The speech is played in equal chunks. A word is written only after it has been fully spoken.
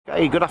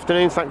Hey, good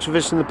afternoon, thanks for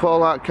visiting the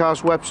Paul Art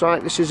Cars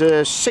website. This is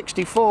a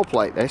 64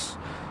 plate this,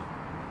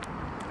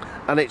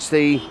 and it's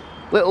the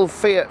little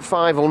Fiat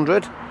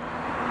 500,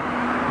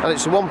 and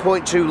it's a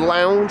 1.2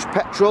 lounge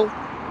petrol,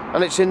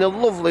 and it's in the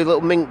lovely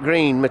little mint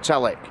green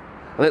metallic,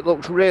 and it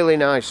looks really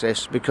nice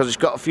this, because it's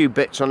got a few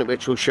bits on it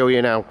which we'll show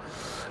you now.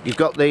 You've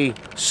got the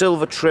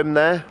silver trim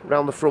there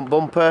around the front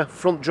bumper,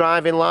 front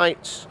driving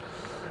lights,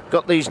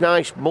 got these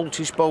nice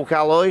multi-spoke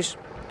alloys,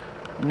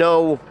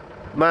 no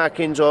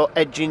markings or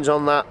edgings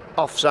on that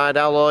offside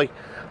alloy,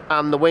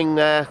 and the wing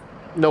there,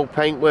 no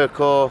paintwork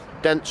or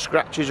dent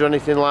scratches or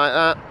anything like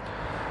that.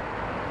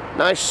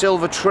 Nice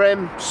silver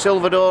trim,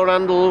 silver door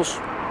handles.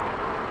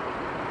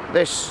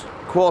 This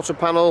quarter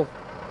panel,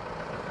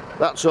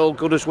 that's all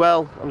good as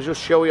well. I'll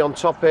just show you on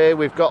top here,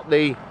 we've got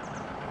the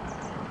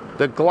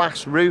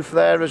glass roof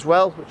there as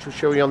well, which will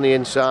show you on the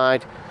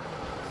inside.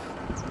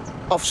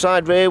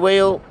 Offside rear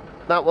wheel,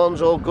 that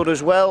one's all good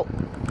as well.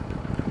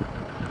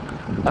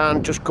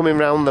 And just coming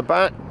round the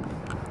back,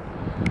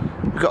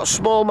 we've got a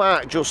small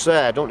mark just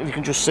there. I don't know if you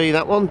can just see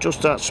that one,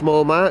 just that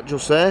small mark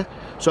just there.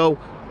 So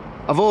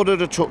I've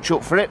ordered a touch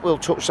up for it, we'll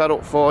touch that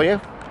up for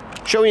you.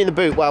 Show you in the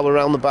boot while we're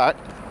around the back.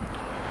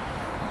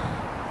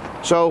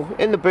 So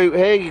in the boot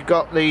here you've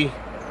got the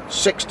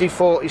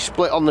 60-40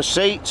 split on the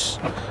seats,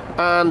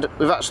 and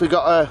we've actually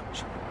got a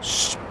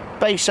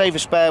space saver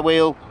spare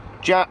wheel,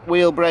 jack,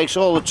 wheel brakes,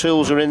 all the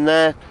tools are in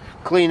there,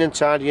 clean and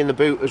tidy in the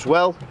boot as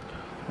well.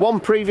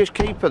 One previous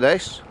keeper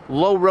this,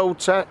 low road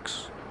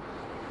tax,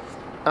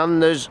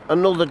 and there's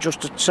another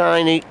just a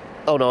tiny,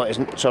 oh no it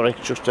isn't, sorry,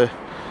 just a,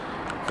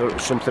 thought it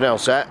was something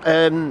else there,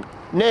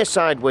 near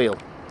side wheel.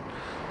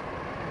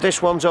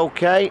 This one's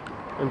okay,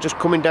 and just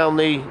coming down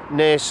the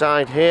near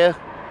side here,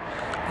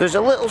 there's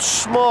a little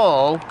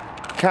small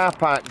car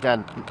park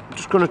dent. I'm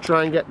just going to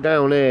try and get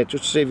down here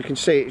just to see if you can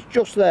see it. It's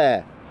just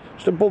there,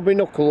 just above my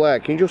knuckle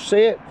there, can you just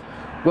see it?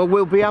 Well,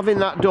 we'll be having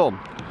that done,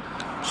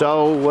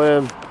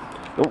 so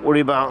don't worry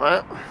about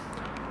that.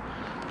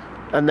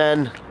 And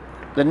then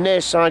the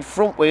near side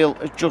front wheel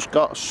has just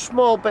got a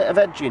small bit of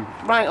edging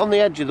right on the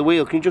edge of the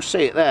wheel. Can you just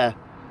see it there?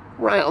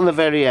 Right on the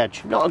very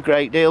edge. Not a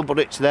great deal, but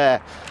it's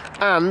there.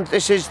 And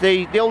this is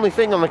the only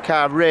thing on the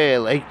car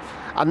really,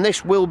 and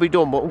this will be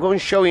done, but I'm going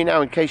to show you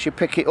now in case you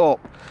pick it up.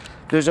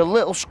 There's a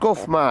little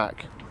scuff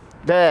mark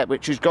there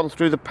which has gone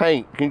through the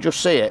paint. Can you just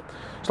see it?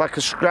 It's like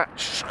a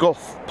scratch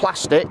scuff,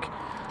 plastic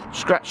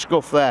scratch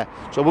scuff there.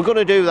 So we're going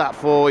to do that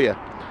for you.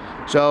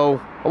 So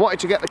I wanted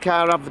to get the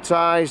car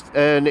advertised,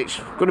 and it's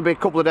going to be a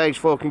couple of days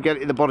before I can get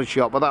it in the body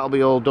shop, but that'll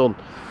be all done.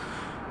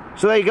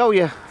 So there you go,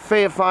 your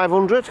Fiat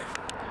 500,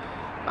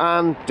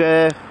 and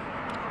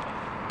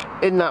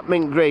in that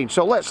mint green.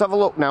 So let's have a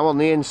look now on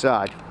the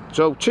inside.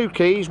 So 2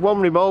 keys,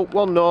 1 remote,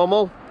 1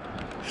 normal.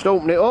 Just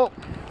open it up.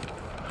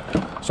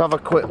 Let's have a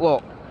quick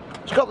look.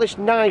 It's got this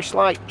nice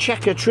like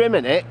checker trim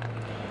in it,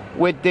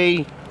 with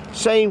the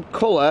same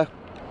colour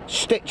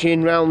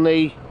stitching round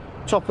the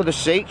top of the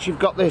seats. You've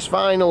got this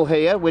vinyl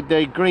here with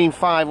the green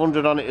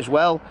 500 on it as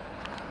well,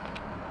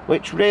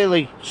 which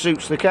really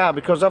suits the car,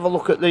 because have a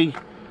look at the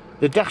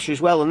dash as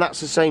well, and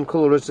that's the same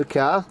colour as the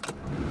car.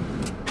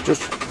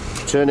 Just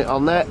turn it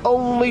on there.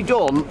 Only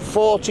done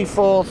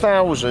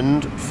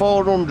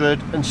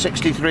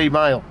 44,463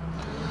 miles.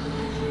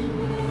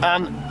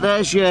 And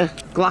there's your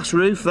glass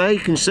roof there, you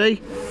can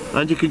see,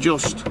 and you can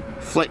just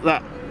flick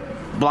that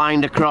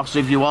blind across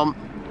if you want.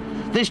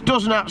 This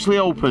doesn't actually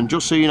open,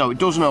 just so you know, it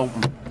doesn't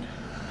open.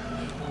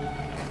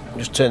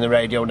 Just turn the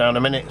radio down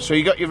a minute. So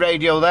you got your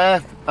radio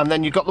there, and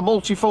then you've got the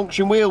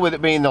multi-function wheel with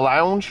it being the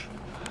lounge.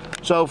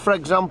 So for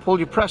example,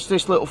 you press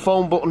this little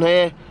phone button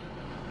here,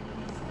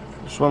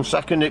 just 1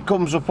 second, it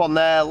comes up on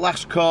there,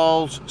 last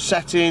calls,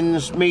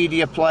 settings,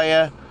 media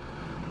player,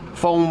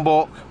 phone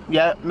book,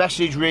 yeah,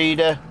 message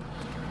reader.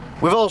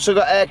 We've also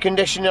got air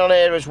conditioning on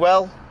here as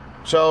well.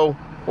 So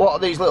a lot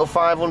of these little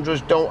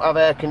 500s don't have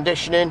air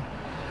conditioning.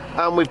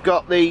 And we've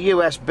got the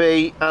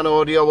USB and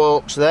audio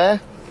aux there.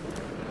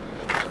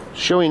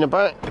 Showing the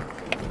back,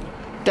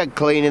 dead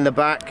clean in the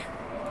back,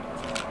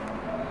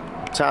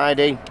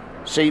 tidy,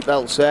 seat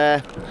belts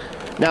there.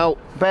 Now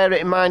bear it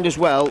in mind as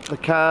well, the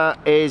car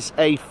is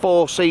a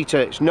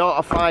 4-seater, it's not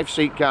a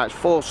 5-seat car, it's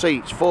 4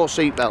 seats, 4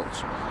 seat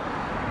belts.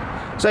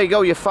 So there you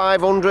go, your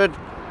 500,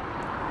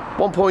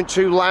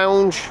 1.2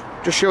 lounge,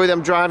 just show you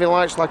them driving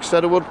lights like I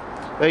said I would.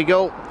 There you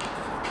go.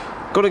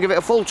 Going to give it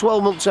a full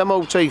 12 months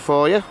MOT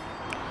for you.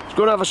 It's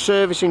going to have a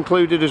service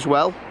included as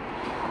well.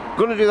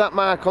 Going to do that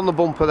mark on the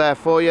bumper there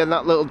for you, and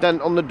that little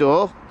dent on the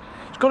door.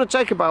 It's going to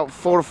take about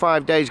 4 or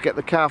 5 days to get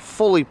the car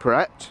fully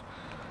prepped.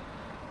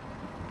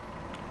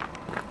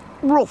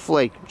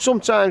 Roughly.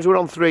 Sometimes we're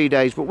on 3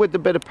 days, but with the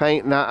bit of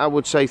paint and that, I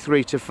would say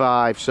 3 to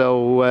 5.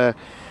 So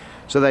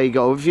there you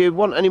go. If you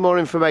want any more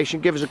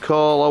information, give us a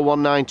call,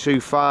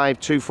 01925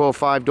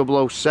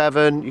 245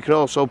 007. You can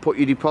also put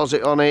your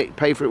deposit on it,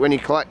 pay for it when you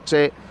collect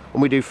it,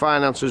 and we do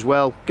finance as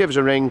well. Give us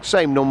a ring,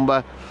 same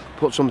number,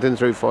 put something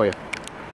through for you.